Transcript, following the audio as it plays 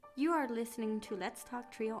You are listening to Let's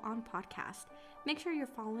Talk Trio on podcast. Make sure you're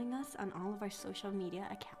following us on all of our social media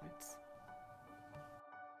accounts.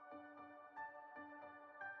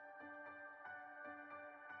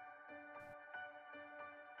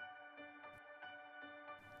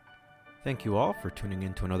 Thank you all for tuning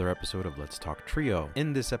in to another episode of Let's Talk Trio.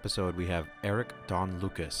 In this episode, we have Eric Don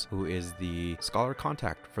Lucas, who is the scholar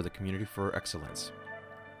contact for the Community for Excellence.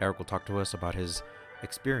 Eric will talk to us about his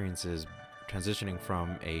experiences transitioning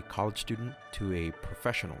from a college student to a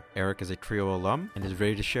professional. Eric is a Trio alum and is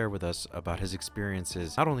ready to share with us about his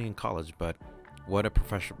experiences, not only in college, but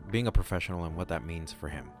being a professional and what that means for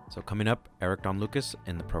him. So coming up, Eric Don Lucas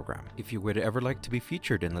in the program. If you would ever like to be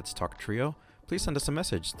featured in Let's Talk Trio, please send us a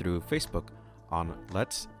message through Facebook on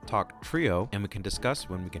Let's Talk Trio, and we can discuss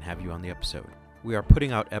when we can have you on the episode. We are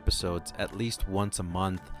putting out episodes at least once a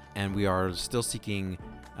month, and we are still seeking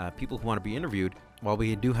people who want to be interviewed. While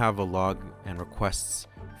we do have a log and requests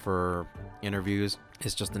for interviews,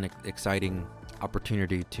 it's just an exciting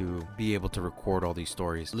opportunity to be able to record all these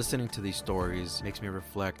stories. Listening to these stories makes me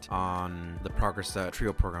reflect on the progress that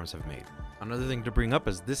Trio programs have made. Another thing to bring up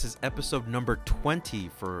is this is episode number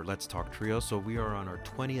 20 for Let's Talk Trio, so we are on our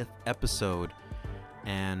 20th episode,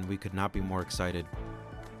 and we could not be more excited.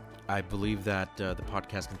 I believe that the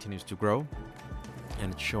podcast continues to grow,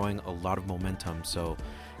 and it's showing a lot of momentum, so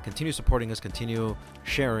continue supporting us, continue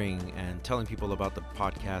sharing and telling people about the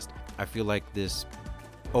podcast. I feel like this,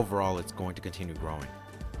 overall, it's going to continue growing.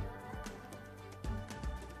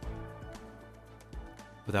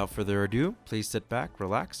 Without further ado, please sit back,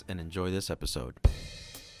 relax, and enjoy this episode.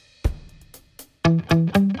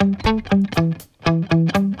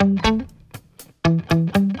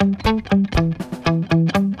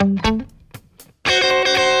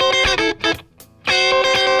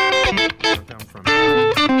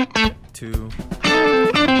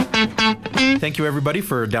 Thank you, everybody,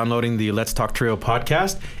 for downloading the Let's Talk Trio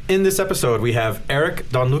podcast. In this episode, we have Eric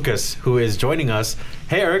Don Lucas, who is joining us.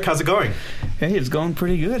 Hey, Eric, how's it going? Hey, it's going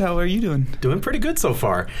pretty good. How are you doing? Doing pretty good so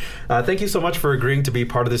far. Thank you so much for agreeing to be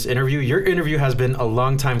part of this interview. Your interview has been a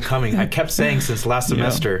long time coming. I kept saying since last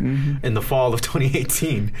semester in the fall of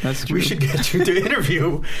 2018, That's true. We should get you to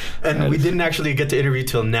interview. And we didn't actually get to interview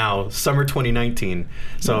till now, summer 2019.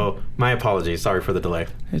 So my apologies. Sorry for the delay.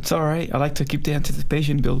 It's all right. I like to keep the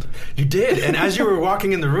anticipation build. You did. And as you were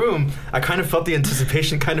walking in the room, I kind of felt the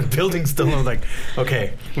anticipation kind of building still. I was like,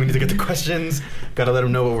 okay, we need to get the questions. Got to let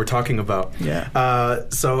them know what we're talking about. Yeah.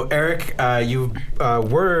 So, Eric, you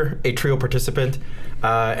were a Trio participant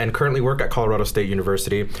and currently work at Colorado State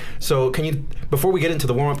University. So can you, before we get into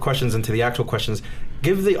the warm-up questions and to the actual questions,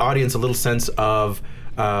 give the audience a little sense of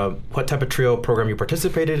what type of Trio program you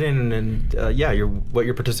participated in and what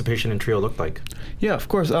your participation in Trio looked like. Yeah, of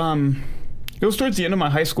course. It was towards the end of my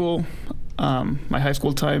high school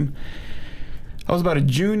time. I was about a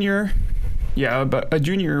junior. Yeah, about a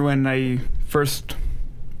junior when I first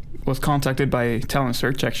was contacted by Talent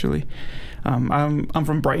Search, actually. I'm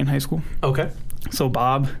from Brighton High School. Okay. So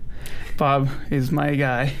Bob is my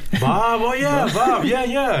guy. Bob, oh yeah, Bob,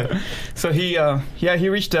 yeah. So he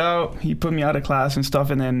reached out, he put me out of class and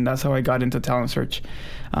stuff, and then that's how I got into Talent Search.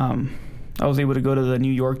 I was able to go to the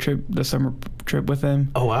New York trip, the summer trip with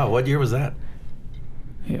him. Oh wow, what year was that?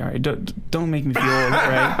 Yeah, all right, don't make me feel old,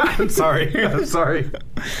 right? I'm sorry.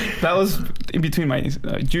 That was in between my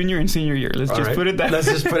junior and senior year. Let's put it that. Let's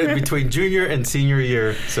just put it between junior and senior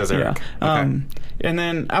year, says Eric. Yeah. Okay. And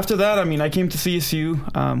then after that, I came to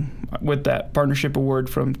CSU with that partnership award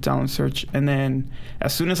from Talent Search. And then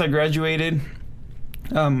as soon as I graduated,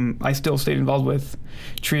 I still stayed involved with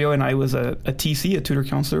Trio, and I was a TC, a tutor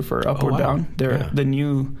counselor for Upward Bound. The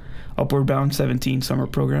new Upward Bound 17 summer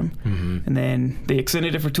program. Mm-hmm. And then they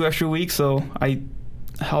extended it for 2 extra weeks, so I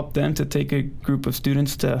helped them to take a group of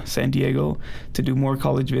students to San Diego to do more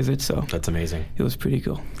college visits. So that's amazing. It was pretty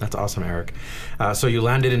cool. That's awesome, Eric. So you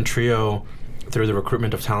landed in Trio through the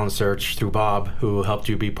recruitment of Talent Search, through Bob, who helped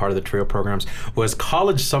you be part of the Trio programs. Was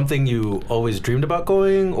college something you always dreamed about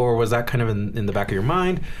going, or was that kind of in the back of your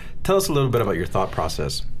mind? Tell us a little bit about your thought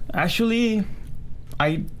process. Actually,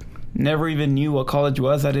 I never even knew what college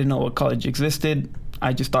was. I didn't know what college existed.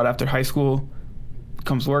 I just thought after high school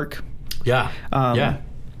comes work. Yeah.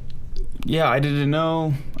 Yeah, I didn't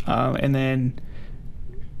know. And then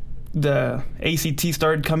the ACT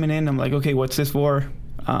started coming in. I'm like, okay, what's this for?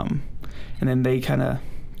 And then they kind of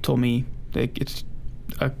told me that it's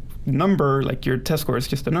a number, like your test score is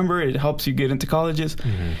just a number. It helps you get into colleges.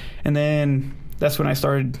 Mm-hmm. And then that's when I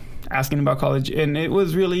started asking about college. And it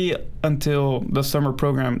was really until the summer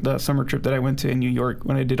program, the summer trip that I went to in New York,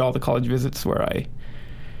 when I did all the college visits, where I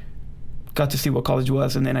got to see what college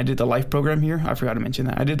was, and then I did the life program here. I forgot to mention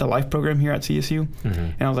that. I did the life program here at CSU,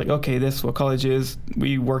 and I was like, okay, this is what college is.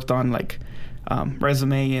 We worked on like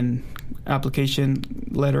resume and application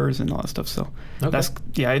letters and all that stuff. So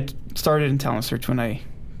I started in Talent Search when I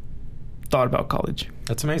thought about college.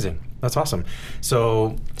 That's amazing. That's awesome.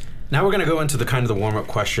 So now we're going to go into the kind of the warm-up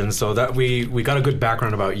questions, so that we got a good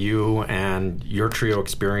background about you and your Trio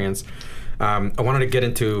experience. I wanted to get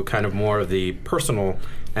into kind of more of the personal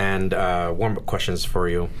and warm-up questions for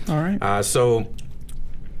you. All right. So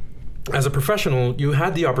as a professional, you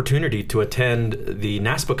had the opportunity to attend the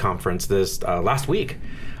NASPA conference this last week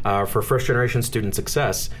for first-generation student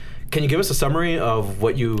success. Can you give us a summary of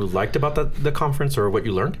what you liked about the conference or what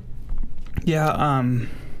you learned? Yeah,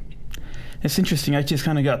 it's interesting. I just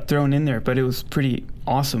kind of got thrown in there, but it was pretty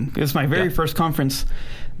awesome. It was my very first conference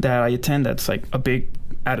that I attend that's like a big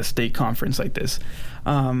out-of-state conference like this.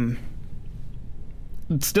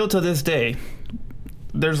 Still to this day,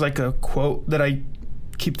 there's like a quote that I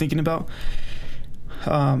keep thinking about.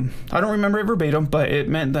 I don't remember it verbatim, but it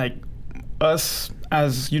meant like us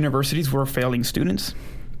as universities were failing students.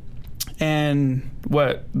 And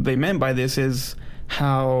what they meant by this is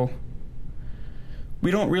how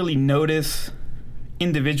we don't really notice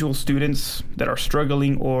individual students that are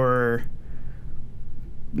struggling or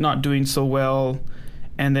not doing so well,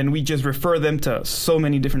 and then we just refer them to so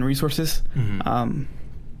many different resources.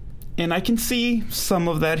 And I can see some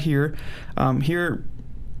of that here. Here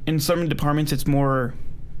in some departments, it's more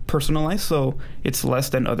personalized, so it's less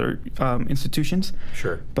than other institutions.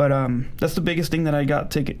 Sure. But that's the biggest thing that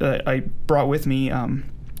I brought with me.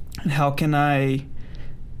 How can I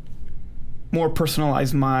more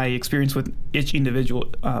personalize my experience with each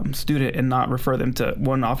individual student and not refer them to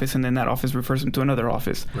one office and then that office refers them to another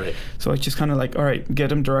office. Right. So it's just kind of like, all right, get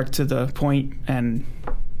them direct to the point and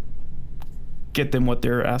get them what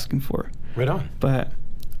they're asking for. Right on. But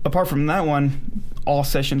apart from that one, all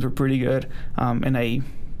sessions were pretty good. And I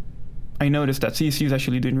noticed that CSU is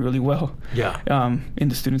actually doing really well in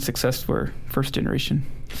the student success for first-generation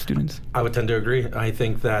students. I would tend to agree. I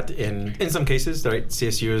think that in some cases, right,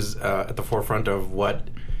 CSU is at the forefront of what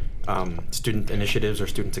student initiatives or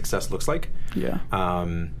student success looks like. Yeah.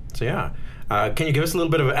 Can you give us a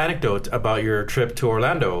little bit of an anecdote about your trip to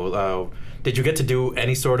Orlando? Did you get to do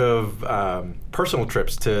any sort of personal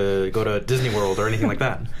trips to go to Disney World or anything like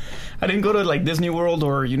that? I didn't go to like Disney World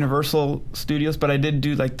or Universal Studios, but I did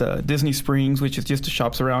do like the Disney Springs, which is just the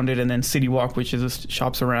shops around it, and then City Walk, which is the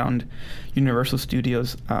shops around Universal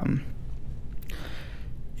Studios.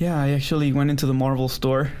 I actually went into the Marvel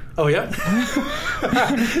store. Oh yeah.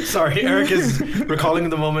 Sorry, Eric is recalling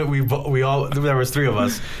the moment we all there was three of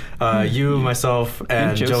us, you, myself,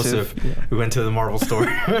 and Joseph. Yeah. We went to the Marvel store.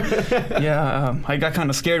 I got kind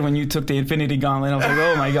of scared when you took the Infinity Gauntlet. I was like,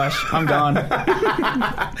 oh my gosh, I'm gone.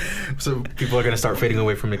 So people are going to start fading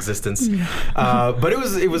away from existence. But it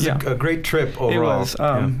was a great trip overall. It was.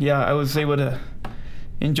 I was able to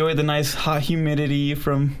enjoy the nice hot humidity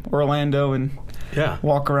from Orlando and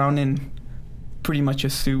walk around in pretty much a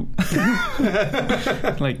suit.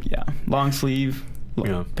 Long sleeve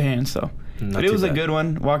pants. So, but it was a good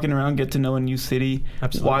one. Walking around, get to know a new city.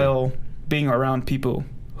 Absolutely. While being around people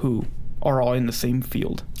who are all in the same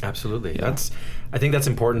field. Absolutely. Yeah. I think that's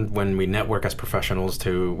important when we network as professionals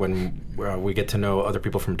when we get to know other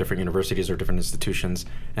people from different universities or different institutions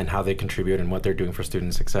and how they contribute and what they're doing for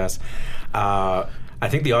student success. I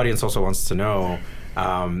think the audience also wants to know,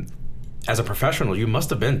 as a professional, you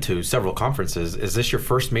must have been to several conferences. Is this your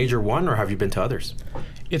first major one, or have you been to others?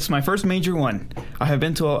 It's my first major one. I have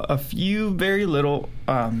been to a few very little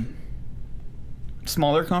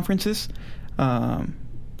smaller conferences.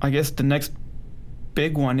 I guess the next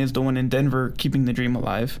big one is the one in Denver, Keeping the Dream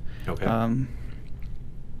Alive. Okay.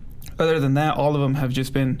 Other than that, all of them have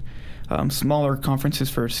just been smaller conferences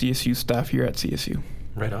for CSU staff here at CSU.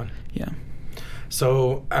 Right on. Yeah.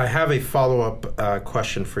 So I have a follow-up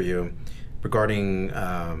question for you regarding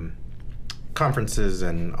conferences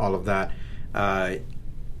and all of that.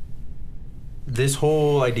 This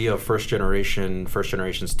whole idea of first generation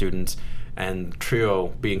students and Trio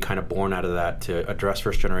being kind of born out of that to address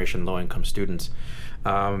first generation low-income students.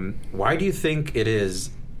 Why do you think it's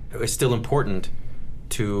still important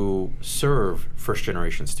to serve first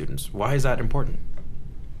generation students? Why is that important?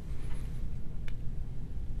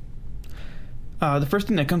 The first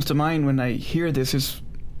thing that comes to mind when I hear this is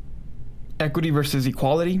equity versus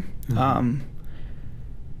equality. Mm-hmm.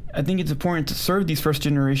 I think it's important to serve these first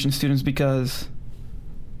generation students because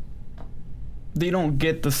they don't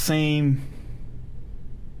get the same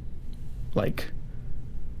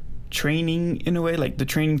training in a way, like the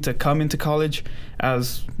training to come into college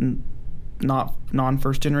as not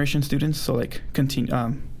non-first generation students, so like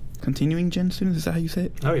continuing gen students. Is that how you say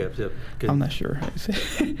it? Oh yeah. Good. I'm not sure how you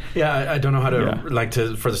say it. Yeah, I don't know how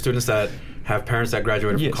to for the students that have parents that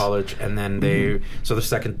graduated from college and then they so the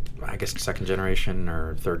second generation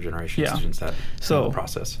or third generation students that know the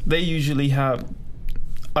process. They usually have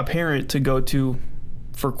a parent to go to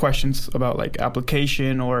for questions about like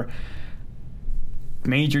application or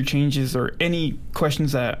major changes or any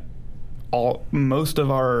questions that most of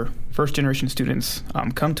our first generation students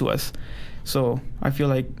come to us. So I feel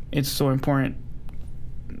like it's so important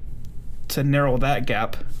to narrow that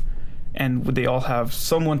gap, and would they all have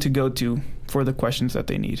someone to go to for the questions that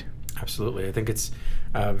they need. Absolutely. I think it's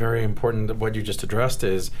very important that what you just addressed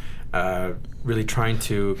is really trying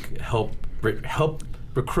to help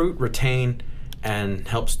recruit, retain, and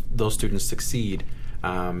help those students succeed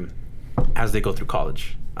as they go through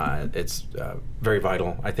college. It's very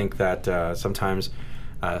vital. I think that sometimes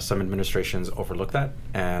some administrations overlook that,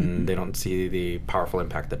 and they don't see the powerful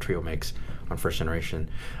impact that TRIO makes on first generation.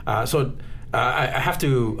 So I have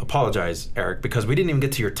to apologize, Eric, because we didn't even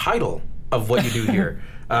get to your title of what you do here.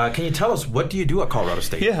 Can you tell us, what do you do at Colorado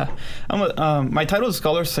State? Yeah, my title is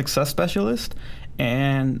Scholar Success Specialist,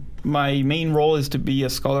 and my main role is to be a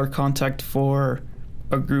scholar contact for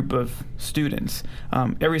a group of students.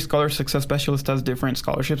 Every Scholar Success Specialist has different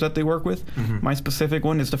scholarships that they work with. My specific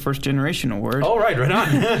one is the First Generation Award. Oh, right on.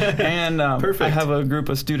 And Perfect. I have a group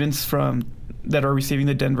of students that are receiving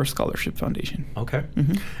the Denver Scholarship Foundation. Okay.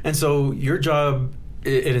 And so your job,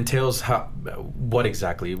 it entails what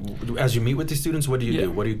exactly? As you meet with the students, what do you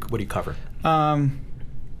do? What do you cover?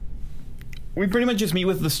 We pretty much just meet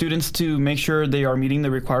with the students to make sure they are meeting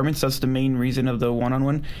the requirements. That's the main reason of the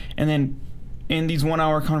one-on-one. And then in these 1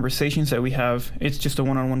 hour conversations that we have, it's just a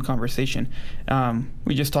one-on-one conversation.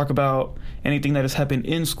 We just talk about anything that has happened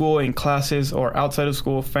in school, in classes, or outside of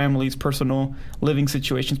school, families, personal living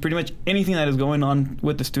situations, pretty much anything that is going on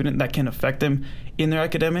with the student that can affect them in their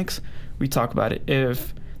academics. We talk about it.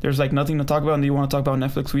 If there's like nothing to talk about and you want to talk about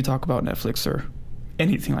Netflix, we talk about Netflix or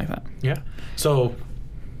anything like that. Yeah. So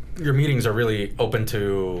your meetings are really open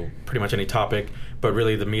to pretty much any topic, but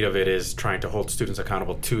really the meat of it is trying to hold students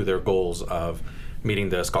accountable to their goals of meeting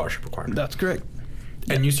the scholarship requirement. That's correct.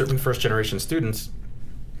 And you serving first generation students,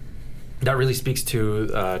 that really speaks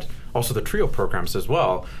to also the TRIO programs as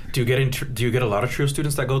well. Do you get a lot of TRIO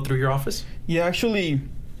students that go through your office? Yeah, actually,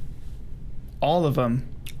 all of them.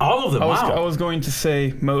 All of them. Wow. I was going to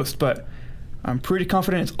say most, but I'm pretty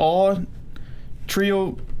confident it's all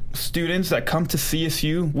TRIO students that come to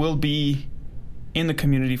CSU will be in the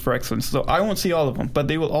Community for Excellence. So I won't see all of them, but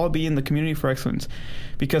they will all be in the Community for Excellence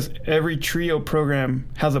because every TRIO program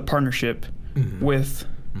has a partnership with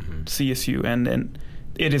CSU, and then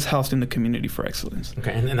it is housed in the Community for Excellence.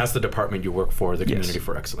 Okay, and that's the department you work for, the Community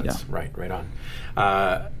for Excellence. Yeah. Right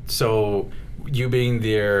on. So you being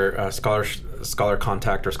their scholar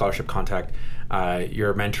contact or scholarship contact,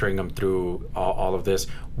 you're mentoring them through all of this.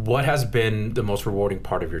 What has been the most rewarding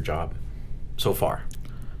part of your job so far?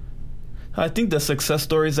 I think the success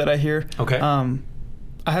stories that I hear. Okay.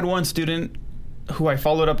 I had one student who I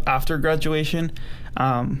followed up after graduation,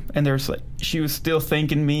 and she was still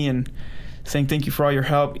thanking me and saying thank you for all your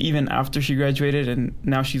help even after she graduated, and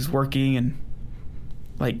now she's working and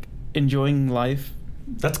like enjoying life.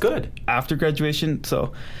 That's good. After graduation.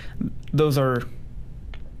 So those are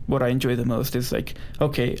what I enjoy the most, is like,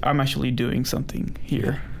 okay, I'm actually doing something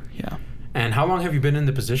here. Yeah. And how long have you been in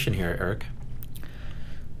the position here, Eric?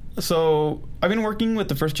 So I've been working with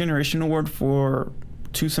the First Generation Award for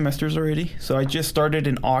 2 semesters already. So I just started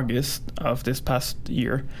in August of this past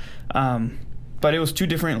year. But it was 2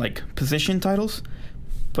 different like position titles,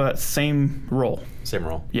 but same role. Same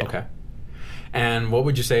role. Yeah. Okay. And what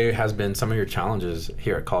would you say has been some of your challenges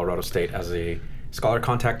here at Colorado State as a scholar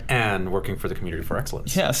contact and working for the Community for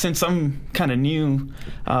Excellence? Yeah, since I'm kind of new,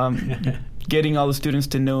 getting all the students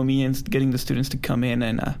to know me and getting the students to come in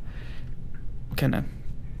and kind of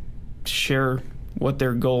share what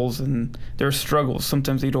their goals and their struggles.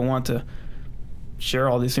 Sometimes they don't want to share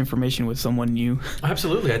all this information with someone new.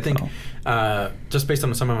 Absolutely. I think just based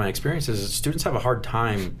on some of my experiences, students have a hard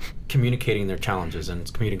time communicating their challenges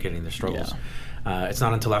and communicating their struggles. Yeah. It's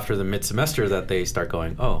not until after the mid-semester that they start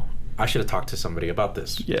going, oh, I should have talked to somebody about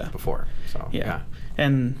this before. So yeah.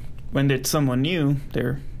 And when it's someone new,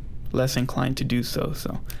 they're less inclined to do so.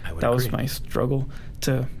 So that was my struggle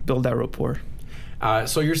to build that rapport.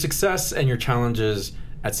 So your success and your challenges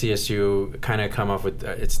at CSU kind of come up with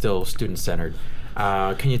it's still student-centered.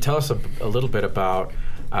 Can you tell us a little bit about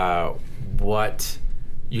what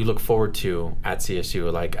you look forward to at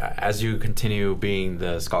CSU? Like as you continue being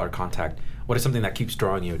the scholar contact, what is something that keeps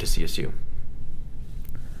drawing you to CSU?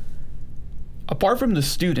 apart from the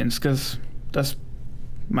students, because that's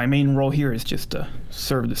my main role here is just to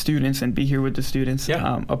serve the students and be here with the students.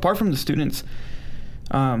 Yeah. Apart from the students,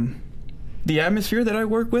 the atmosphere that I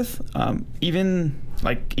work with, even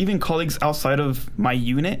colleagues outside of my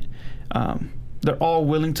unit, they're all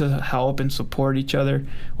willing to help and support each other,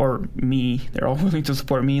 or me. They're all willing to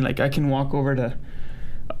support me. Like, I can walk over to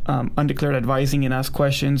undeclared advising and ask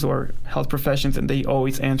questions, or health professions, and they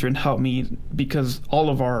always answer and help me, because all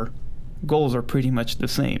of our goals are pretty much the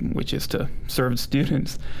same, which is to serve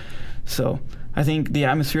students. So I think the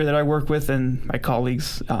atmosphere that I work with and my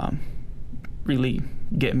colleagues really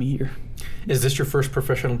get me here. Is this your first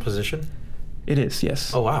professional position? It is,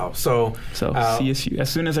 yes. Oh, wow. So CSU.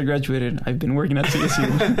 As soon as I graduated, I've been working at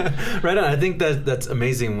CSU. Right on. I think that's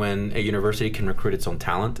amazing when a university can recruit its own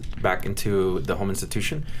talent back into the home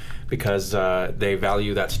institution, because they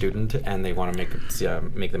value that student and they want to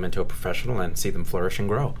make them into a professional and see them flourish and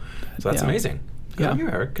grow. So that's amazing. Good on you,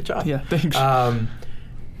 Eric. Good job. Yeah, thanks.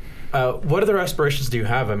 What other aspirations do you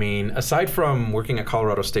have? I mean, aside from working at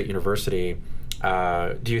Colorado State University,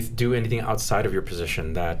 do you do anything outside of your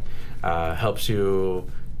position that helps you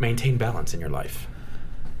maintain balance in your life?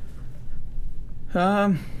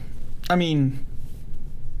 I mean,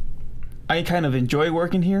 I kind of enjoy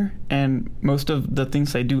working here, and most of the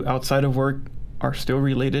things I do outside of work are still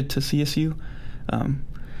related to CSU.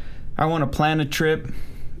 I want to plan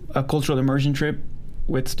a cultural immersion trip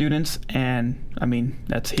with students, and I mean,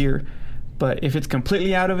 that's here. But if it's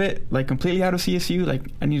completely out of it, like completely out of CSU, like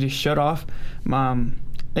I need to shut off. I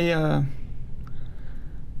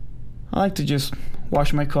like to just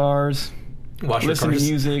wash my cars, listen to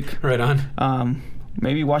music. Right on.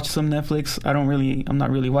 Maybe watch some Netflix. I'm not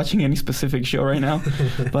really watching any specific show right now,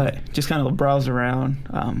 but just kind of browse around,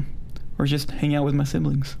 or just hang out with my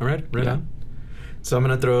siblings. All right, on. So I'm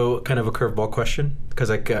going to throw kind of a curveball question, because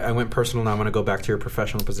I went personal. Now I'm going to go back to your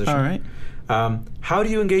professional position. All right. How do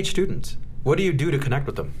you engage students? What do you do to connect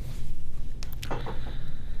with them?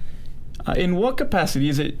 In what capacity?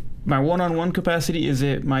 Is it my one-on-one capacity? Is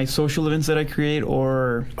it my social events that I create,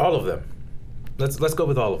 or all of them? Let's go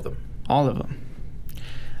with all of them. All of them.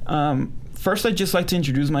 First, I'd just like to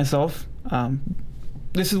introduce myself.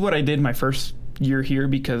 This is what I did my first year here,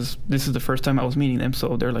 because this is the first time I was meeting them.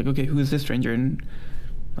 So they're like, okay, who is this stranger? And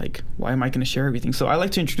like, why am I going to share everything? So I like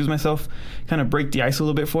to introduce myself, kind of break the ice a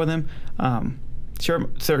little bit for them.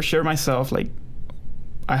 Share myself. Like,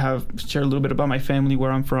 share a little bit about my family,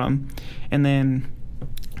 where I'm from. And then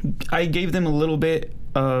I gave them a little bit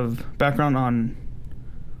of background on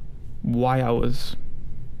why I was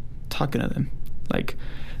talking to them. Like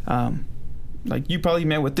you probably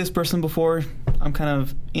met with this person before. I'm kind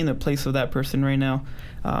of in the place of that person right now.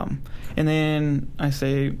 And then I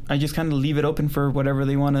just kind of leave it open for whatever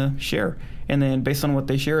they want to share. And then based on what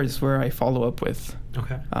they share is where I follow up with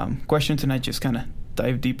questions, and I just kind of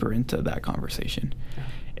dive deeper into that conversation. Yeah.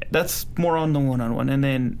 That's more on the one-on-one. And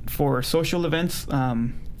then for social events,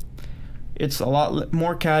 it's a lot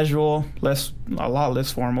more casual, a lot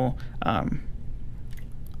less formal.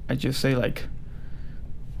 I just say, like,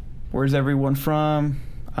 where's everyone from?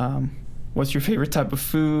 What's your favorite type of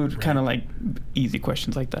food? Right. Kind of like easy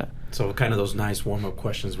questions like that. So kind of those nice warm-up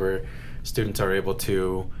questions where students are able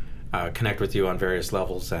to connect with you on various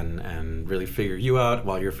levels and really figure you out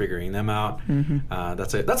while you're figuring them out. Mm-hmm.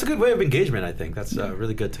 That's a good way of engagement, I think. That's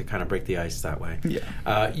really good to kind of break the ice that way.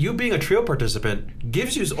 Yeah. You being a TRIO participant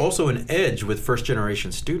gives you also an edge with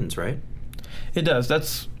first-generation students, right? It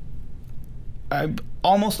does.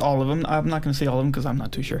 Almost all of them. I'm not going to say all of them because I'm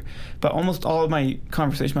not too sure. But almost all of my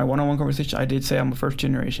one-on-one conversation, I did say I'm a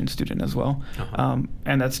first-generation student as well. Uh-huh.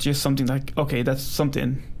 And that's just something like, okay, that's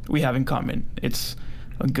something we have in common. It's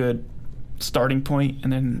a good starting point,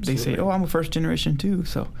 and then Absolutely. They say, oh, I'm a first generation too,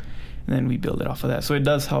 so and then we build it off of that. So it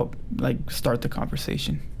does help, like, start the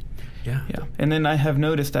conversation. Yeah. And then I have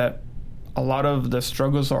noticed that a lot of the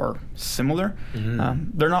struggles are similar.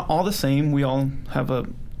 Mm-hmm. They're not all the same. We all have a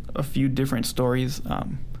few different stories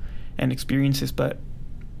and experiences, but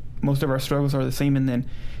most of our struggles are the same. And then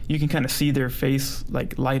you can kind of see their face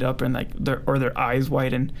like light up, and like their eyes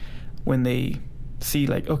widen when they see,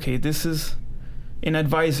 like, okay, this is an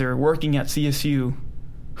advisor working at CSU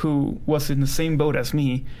who was in the same boat as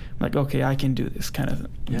me. Like, okay, I can do this, kind of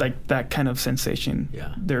like that kind of sensation.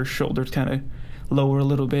 Yeah. Their shoulders kind of lower a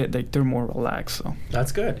little bit, like they're more relaxed. So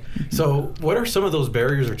that's good. So what are some of those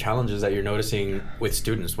barriers or challenges that you're noticing with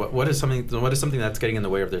students? What is something that's getting in the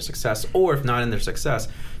way of their success, or if not in their success,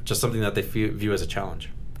 just something that they view as a challenge?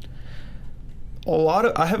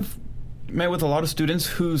 I have met with a lot of students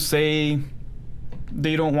who say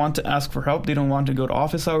they don't want to ask for help. They don't want to go to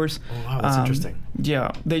office hours. Oh, wow, that's interesting.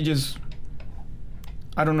 Yeah, they just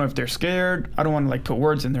I don't know if they're scared. I don't want to like put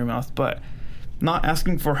words in their mouth, but not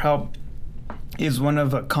asking for help is one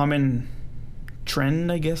of a common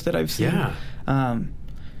trend, I guess, that I've seen. Yeah.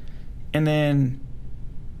 And then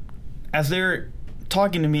as they're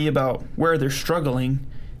talking to me about where they're struggling,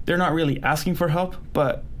 they're not really asking for help,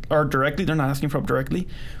 they're not asking for help directly.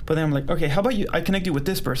 But then I'm like, okay, how about I connect you with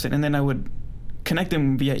this person? And then I would connect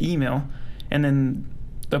them via email. And then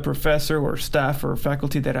the professor or staff or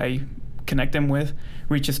faculty that I connect them with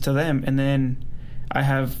reaches to them. And then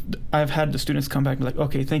I've had the students come back and be like,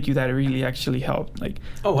 okay, thank you, that really actually helped. Like,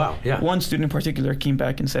 oh, wow, yeah. One student in particular came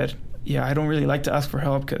back and said, yeah, I don't really like to ask for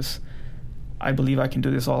help because I believe I can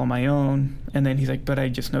do this all on my own. And then he's like, but I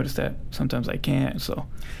just noticed that sometimes I can't. So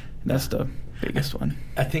that's the biggest one.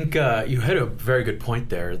 I think you hit a very good point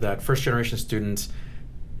there, that first-generation students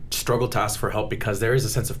struggle to ask for help because there is a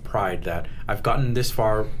sense of pride that I've gotten this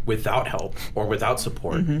far without help or without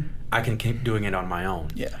support. Mm-hmm. I can keep doing it on my own.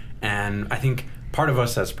 Yeah. And I think part of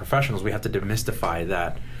us as professionals, we have to demystify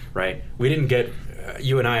that, right? We didn't get,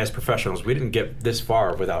 you and I as professionals, we didn't get this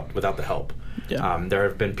far without the help. Yeah. There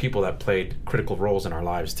have been people that played critical roles in our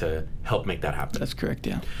lives to help make that happen. That's correct,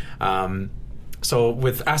 yeah. So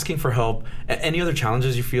with asking for help, any other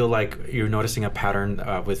challenges you feel like you're noticing a pattern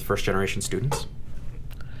with first-generation students?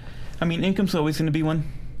 I mean, income's always going to be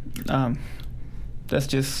one. That's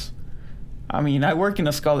just, I mean, I work in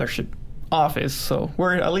a scholarship office, so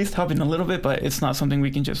we're at least helping a little bit, but it's not something we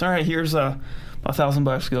can just, all right, here's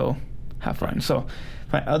 $1,000, go have fun. So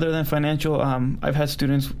other than financial, I've had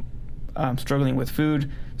students struggling with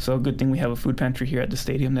food, so good thing we have a food pantry here at the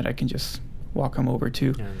stadium that I can just walk them over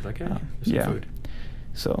to. Yeah, like, hey, food.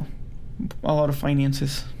 So a lot of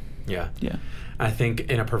finances. Yeah. Yeah. I think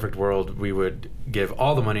in a perfect world, we would give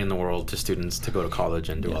all the money in the world to students to go to college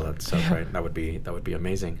and do all that stuff, right? That would be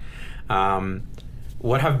amazing.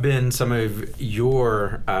 What have been some of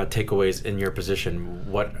your takeaways in your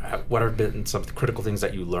position? What have been some critical things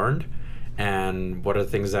that you learned, and what are the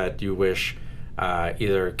things that you wish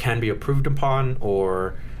either can be improved upon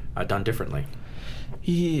or done differently?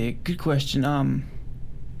 Yeah, good question.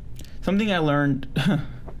 Something I learned,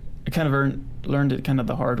 I kind of learned it kind of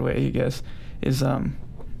the hard way, I guess, is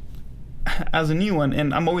as a new one,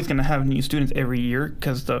 and I'm always going to have new students every year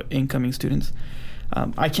because the incoming students,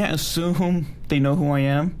 I can't assume they know who I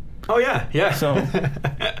am. Oh, yeah. So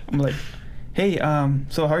I'm like, hey,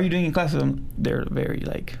 so how are you doing in class? They're very,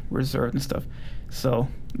 like, reserved and stuff. So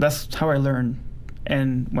that's how I learned.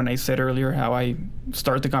 And when I said earlier how I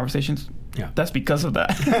start the conversations, that's because of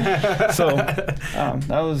that. So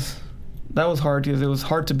that was hard because it was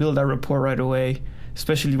hard to build that rapport right away,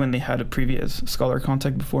 especially when they had a previous scholar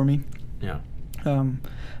contact before me. Yeah.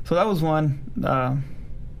 So that was one.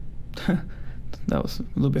 That was a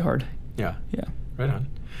little bit hard. Yeah. Yeah. Right on.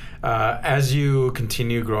 As you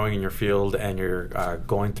continue growing in your field and you're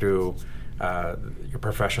going through your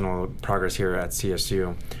professional progress here at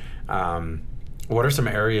CSU, what are some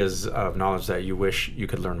areas of knowledge that you wish you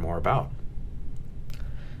could learn more about?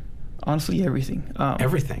 Honestly, everything.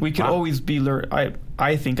 Everything. We could always be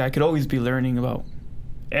I think I could always be learning about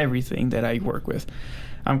everything that I work with.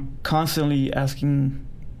 I'm constantly asking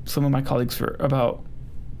some of my colleagues about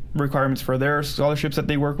requirements for their scholarships that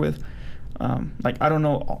they work with. Like, I don't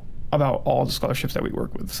know about all the scholarships that we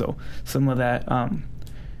work with, so some of that,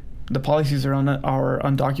 the policies around our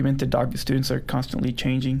undocumented DACA students are constantly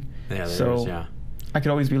changing. Yeah, so I could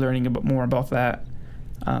always be learning more about that.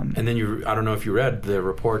 And then I don't know if you read the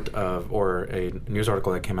report or a news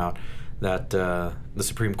article that came out that the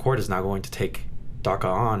Supreme Court is now going to take DACA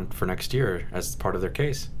on for next year as part of their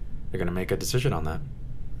case. They're going to make a decision on that.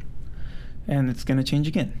 And it's going to change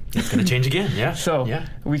again. It's going to change again, yeah. So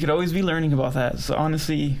we could always be learning about that. So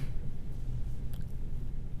honestly,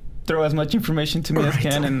 throw as much information to me as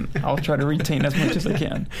can, and I'll try to retain as much as I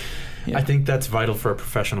can. Yeah. I think that's vital for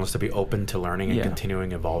professionals to be open to learning and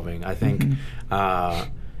continuing evolving. I think,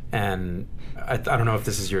 and I don't know if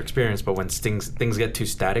this is your experience, but when things get too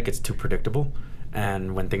static, it's too predictable.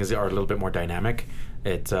 And when things are a little bit more dynamic,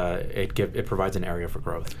 it provides an area for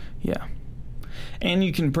growth. Yeah. And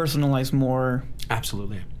you can personalize more.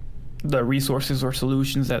 Absolutely. The resources or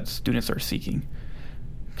solutions that students are seeking,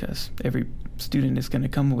 because every student is going to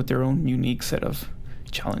come with their own unique set of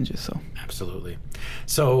challenges. So absolutely.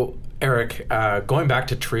 So Eric, going back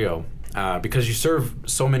to TRIO, because you serve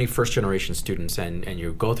so many first-generation students and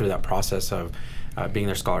you go through that process of being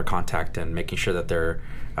their scholar contact and making sure that they're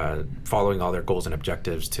following all their goals and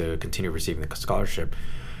objectives to continue receiving the scholarship.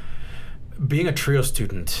 Being a TRIO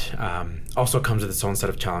student also comes with its own set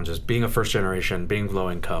of challenges. Being a first generation, being low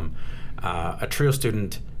income, a TRIO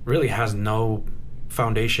student really has no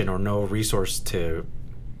foundation or no resource to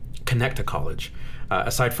connect to college,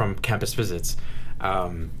 aside from campus visits,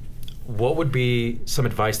 what would be some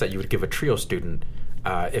advice that you would give a TRIO student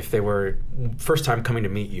if they were first time coming to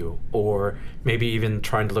meet you, or maybe even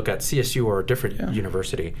trying to look at CSU or a different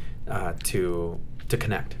university to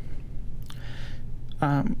connect?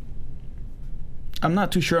 I'm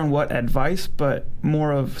not too sure on what advice, but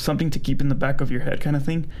more of something to keep in the back of your head kind of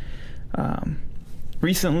thing.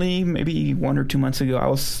 Recently, maybe 1 or 2 months ago, I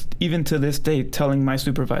was, even to this day, telling my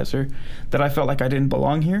supervisor that I felt like I didn't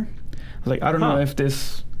belong here. I was like, I don't know if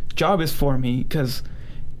this job is for me, because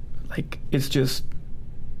like it's just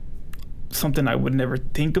something I would never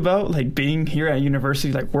think about, like being here at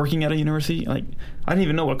university, like working at a university. Like I didn't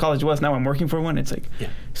even know what college was. Now I'm working for one. It's like,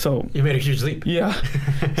 so you made a huge leap. Yeah.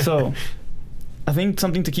 So I think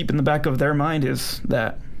something to keep in the back of their mind is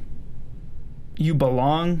that you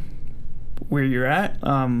belong where you're at,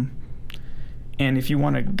 and if you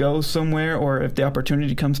want to go somewhere, or if the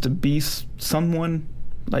opportunity comes to be someone,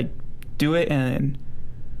 like do it, and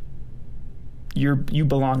you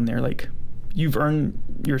belong there. Like you've earned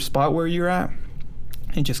your spot where you're at,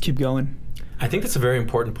 and just keep going. I think that's a very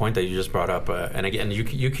important point that you just brought up, and again,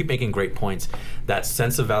 you keep making great points. That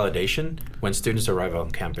sense of validation when students arrive on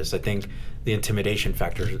campus, I think the intimidation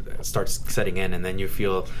factor starts setting in, and then you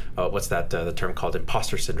feel what's that the term called,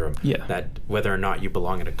 imposter syndrome? Yeah. That whether or not you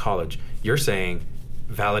belong at a college, you're saying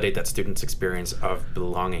validate that student's experience of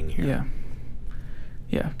belonging here. Yeah.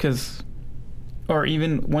 Yeah, because, or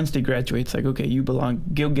even once they graduate, it's like, okay, you belong.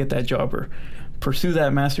 Go get that job or pursue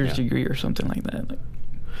that master's degree or something like that. Like,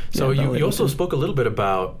 so you also spoke a little bit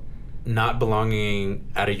about not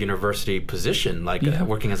belonging at a university position, like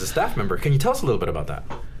working as a staff member. Can you tell us a little bit about that?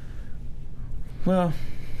 Well,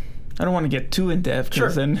 I don't want to get too in depth,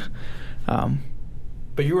 because then.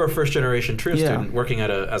 But you were a first generation TRIO student working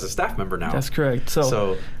as a staff member now. That's correct.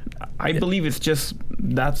 So I believe it's just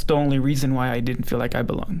that's the only reason why I didn't feel like I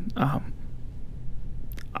belonged.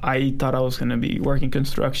 I thought I was going to be working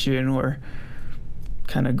construction, or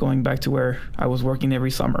kind of going back to where I was working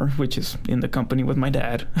every summer, which is in the company with my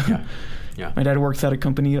dad. Yeah. My dad works at a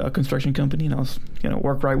construction company, and I was going to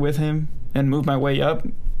work right with him and move my way up.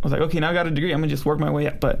 I was like, okay, now I got a degree, I'm going to just work my way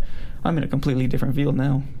up. But I'm in a completely different field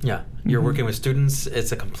now. Yeah. You're working with students.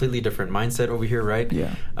 It's a completely different mindset over here, right?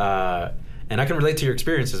 Yeah. And I can relate to your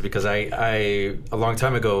experiences, because I a long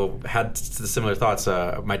time ago had similar thoughts.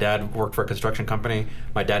 My dad worked for a construction company.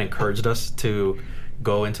 My dad encouraged us to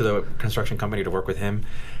go into the construction company to work with him.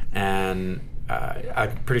 And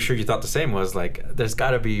I'm pretty sure you thought the same, was like, there's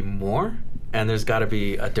got to be more, and there's got to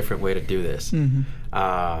be a different way to do this.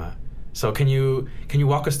 So can you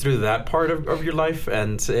walk us through that part of your life,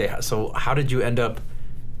 and say, so how did you end up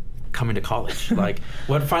coming to college? Like,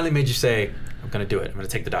 what finally made you say, I'm going to do it, I'm going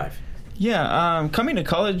to take the dive? Yeah, coming to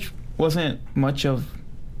college wasn't much of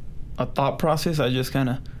a thought process. I just kind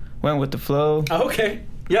of went with the flow. Oh, okay.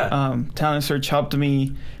 Yeah. Talent Search helped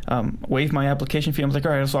me waive my application fee. I was like,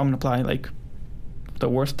 all right, so I'm going to apply. Like, the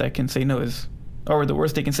worst I can say no is, or the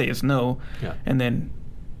worst they can say is no, and then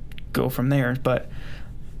go from there. But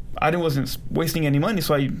I wasn't wasting any money,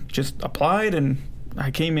 so I just applied, and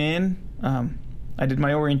I came in. I did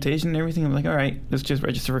my orientation and everything. I'm like, all right, let's just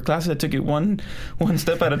register for classes. I took it one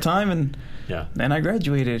step at a time, and then I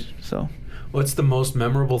graduated. So, what's the most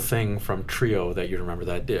memorable thing from TRIO that you remember?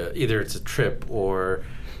 That either it's a trip or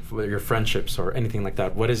your friendships or anything like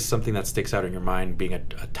that. What is something that sticks out in your mind being a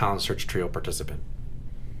Talent Search TRIO participant?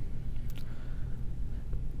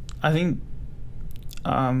 I think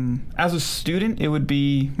as a student, it would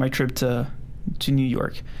be my trip to New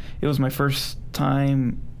York. It was my first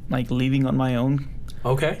time like leaving on my own.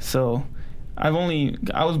 Okay. So I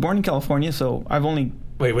was born in California, so I've only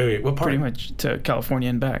wait, what part? Pretty much to California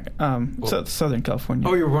and back. Southern California.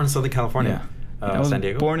 Oh, you were born in Southern California. Yeah. I was San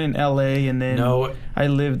Diego? Born in LA, and then I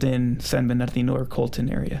lived in San Bernardino or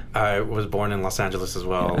Colton area. I was born in Los Angeles as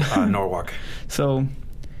well, Norwalk. So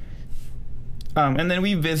and then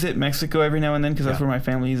we visit Mexico every now and then, because that's where my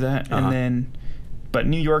family's at. And but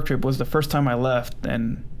New York trip was the first time I left,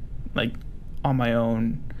 and like on my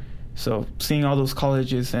own. So seeing all those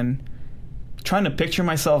colleges and trying to picture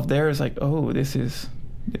myself there is like, oh, this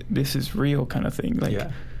is real kind of thing. Like,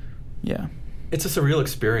 yeah. It's a surreal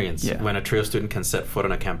experience when a TRIO student can set foot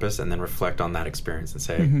on a campus and then reflect on that experience and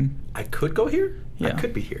say, I could go here? Yeah. I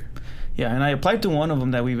could be here. Yeah, and I applied to one of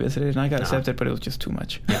them that we visited, and I got accepted, but it was just too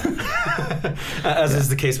much. Yeah. As is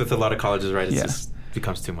the case with a lot of colleges, right? It just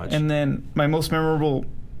becomes too much. And then my most memorable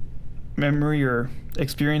memory or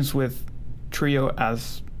experience with TRIO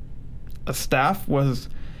as a staff was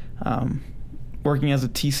working as a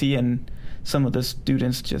TC, and some of the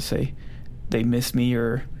students just say they miss me,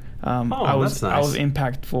 or That's nice. I was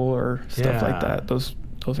impactful or stuff like Yeah. that. Those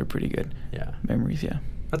are pretty good Yeah. memories. Yeah.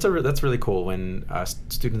 That's really cool when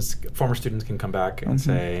former students can come back and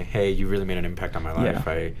say, "Hey, you really made an impact on my life.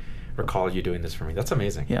 Yeah. I recall you doing this for me." That's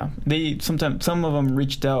amazing. Yeah, some of them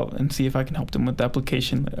reached out and see if I can help them with the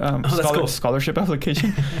application, that's cool. scholarship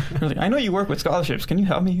application. They're like, I know you work with scholarships. Can you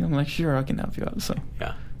help me? I'm like, sure, I can help you out. So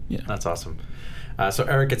Yeah, that's awesome. So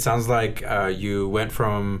Eric, it sounds like you went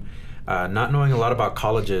from not knowing a lot about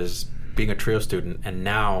colleges, being a TRIO student, and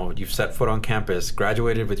now you've set foot on campus,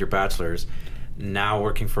 graduated with your bachelor's, now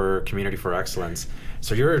working for Community for Excellence.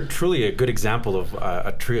 So you're truly a good example of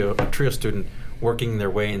a TRIO student working their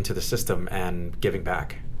way into the system and giving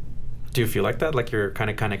back. Do you feel like that? Like you're kind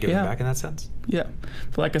of giving back in that sense? Yeah.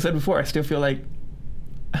 But like I said before, I still feel like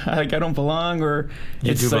I don't belong, or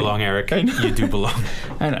you do belong, Eric. You do belong.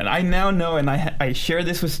 And I now know, and I share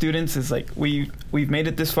this with students. Is like we've made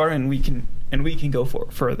it this far, and we can go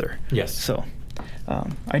further. Yes. So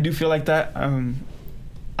I do feel like that.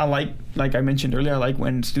 I like I mentioned earlier, I like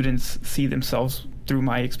when students see themselves through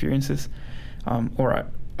my experiences, or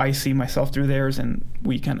I see myself through theirs, and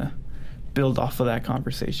we kind of build off of that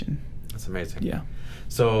conversation. That's amazing. Yeah.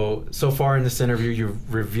 So far in this interview,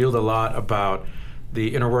 you've revealed a lot about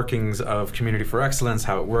the inner workings of Community for Excellence,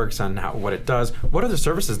 how it works, and what it does. What other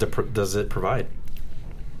services does it provide?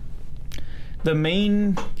 The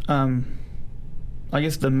main, I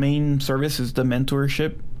guess the main service is the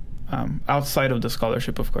mentorship, outside of the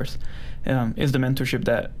scholarship, of course, is the mentorship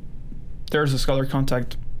that there's a scholar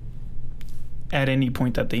contact at any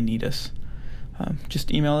point that they need us.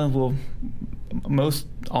 Just email and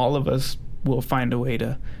all of us will find a way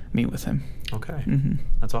to meet with him. Okay.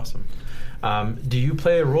 That's awesome. Do you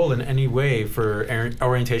play a role in any way for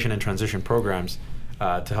orientation and transition programs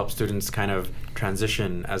to help students kind of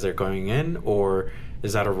transition as they're going in, or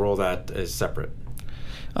is that a role that is separate?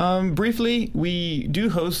 Briefly, we do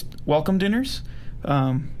host welcome dinners.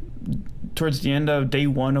 Towards the end of day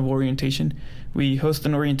one of orientation, we host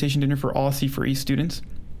an orientation dinner for all C4E students.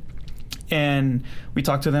 And we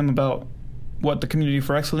talk to them about what the Community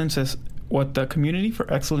for Excellence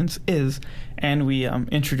is, and we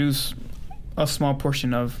introduce a small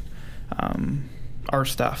portion of our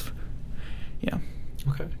staff. Yeah.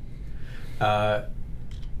 Okay.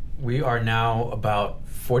 We are now about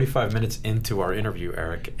 45 minutes into our interview,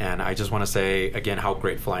 Eric, and I just want to say again how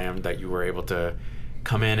grateful I am that you were able to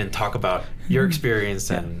come in and talk about your experience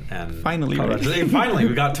and finally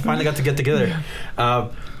we got to get together.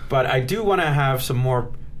 But I do want to have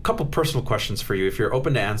couple personal questions for you if you're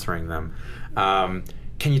open to answering them.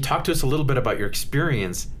 Can you talk to us a little bit about your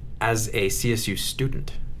experience as a CSU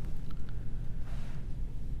student?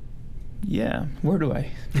 Yeah, where do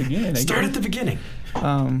I begin? Start at the beginning.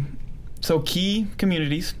 So Key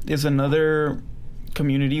Communities is another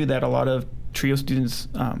community that a lot of TRIO students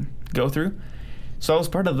go through. So I was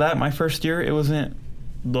part of that. My first year, it wasn't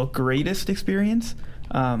the greatest experience.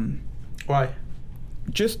 Why?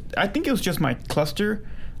 I think it was just my cluster.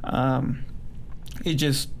 It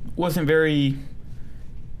just wasn't very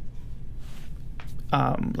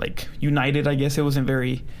united, I guess. It wasn't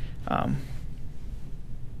very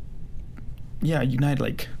united.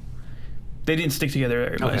 Like they didn't stick together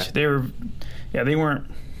very much. Okay.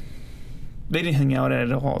 They didn't hang out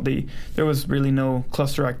at all. There was really no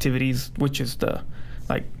cluster activities, which is the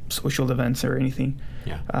like social events or anything.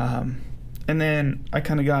 Yeah. And then I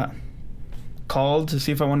kind of got called to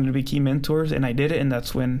see if I wanted to be key mentors, and I did it, and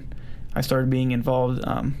that's when I started being involved.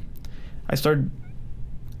 I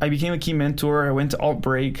became a key mentor. I went to Alt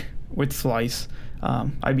Break with Slice.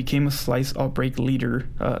 I became a Slice Alt Break leader,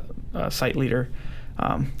 site leader,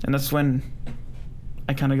 and that's when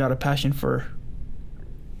I kind of got a passion for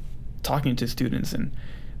talking to students and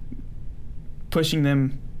pushing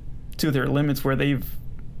them to their limits where they've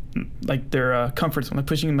their comfort zone, like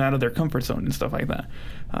pushing them out of their comfort zone and stuff like that.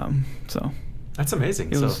 So that's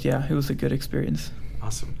amazing. It was a good experience.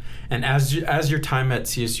 Awesome. And as your time at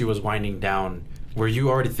CSU was winding down, were you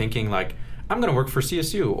already thinking like, I'm going to work for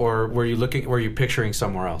CSU, or were you picturing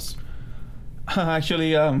somewhere else?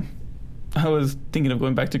 Actually, I was thinking of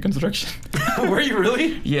going back to construction. Were you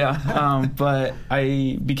really? Yeah, but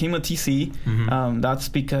I became a TC. Mm-hmm. That's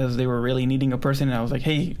because they were really needing a person, and I was like,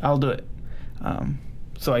 hey, I'll do it.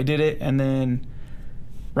 So I did it, and then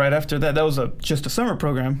right after that was just a summer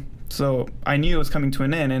program, so I knew it was coming to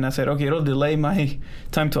an end, and I said, okay, it'll delay my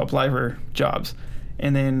time to apply for jobs.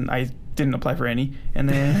 And then I didn't apply for any, and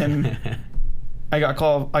then I got a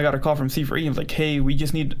call from C4E. It was like, hey, we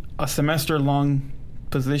just need a semester-long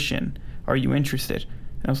position. Are you interested?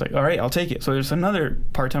 And I was like, all right, I'll take it. So there's another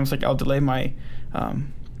part-time. It's like, I'll delay my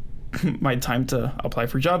my time to apply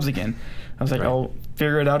for jobs again. I was like, Right. I'll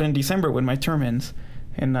figure it out in December when my term ends.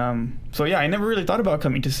 And so yeah, I never really thought about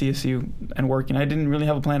coming to CSU and working. I didn't really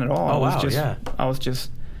have a plan at all. Oh, wow, I was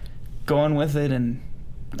just going with it, and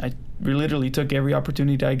I literally took every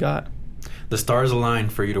opportunity I got. The stars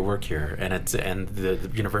aligned for you to work here, and the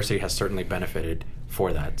university has certainly benefited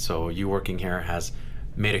for that. So you working here has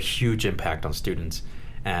made a huge impact on students,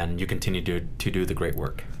 and you continue to do the great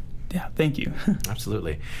work. Yeah, thank you.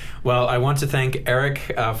 Absolutely. Well, I want to thank Eric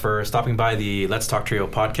for stopping by the Let's Talk Trio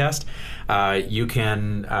podcast. You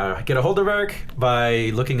can get a hold of Eric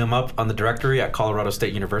by looking him up on the directory at Colorado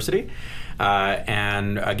State University.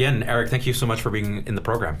 And again, Eric, thank you so much for being in the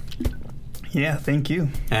program. Yeah, thank you.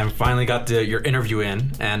 And finally got your interview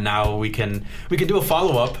in, and now we can do a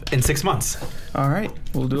follow-up in 6 months. All right,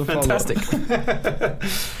 we'll do a follow-up. Fantastic.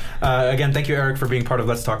 Again, thank you, Eric, for being part of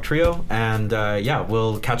Let's Talk Trio, and yeah,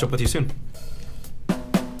 we'll catch up with you soon.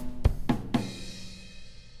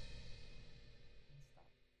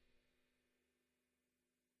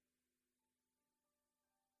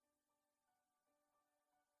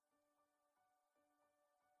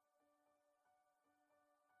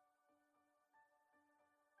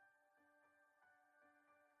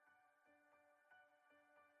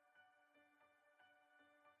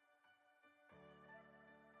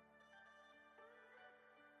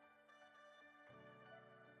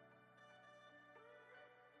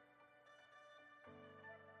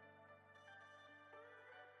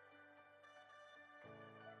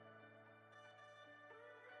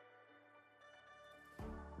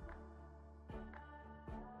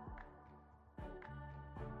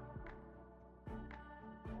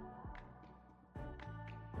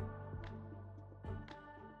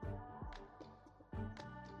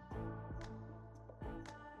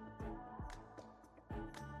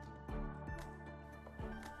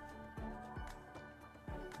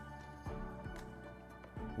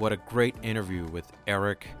 What a great interview with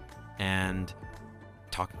Eric, and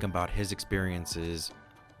talking about his experiences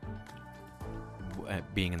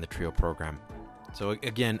being in the TRIO program. So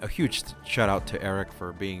again, a huge shout out to Eric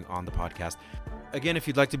for being on the podcast. Again, if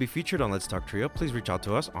you'd like to be featured on Let's Talk Trio, please reach out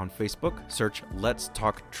to us on Facebook, search Let's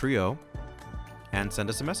Talk Trio, and send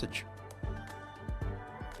us a message.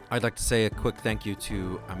 I'd like to say a quick thank you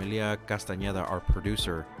to Amelia Castañeda, our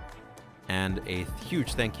producer, and a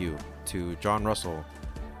huge thank you to John Russell,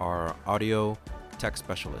 our audio tech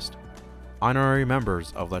specialist. Honorary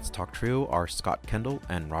members of Let's Talk Trio are Scott Kendall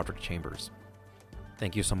and Roderick Chambers.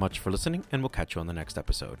 Thank you so much for listening, and we'll catch you on the next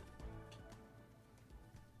episode.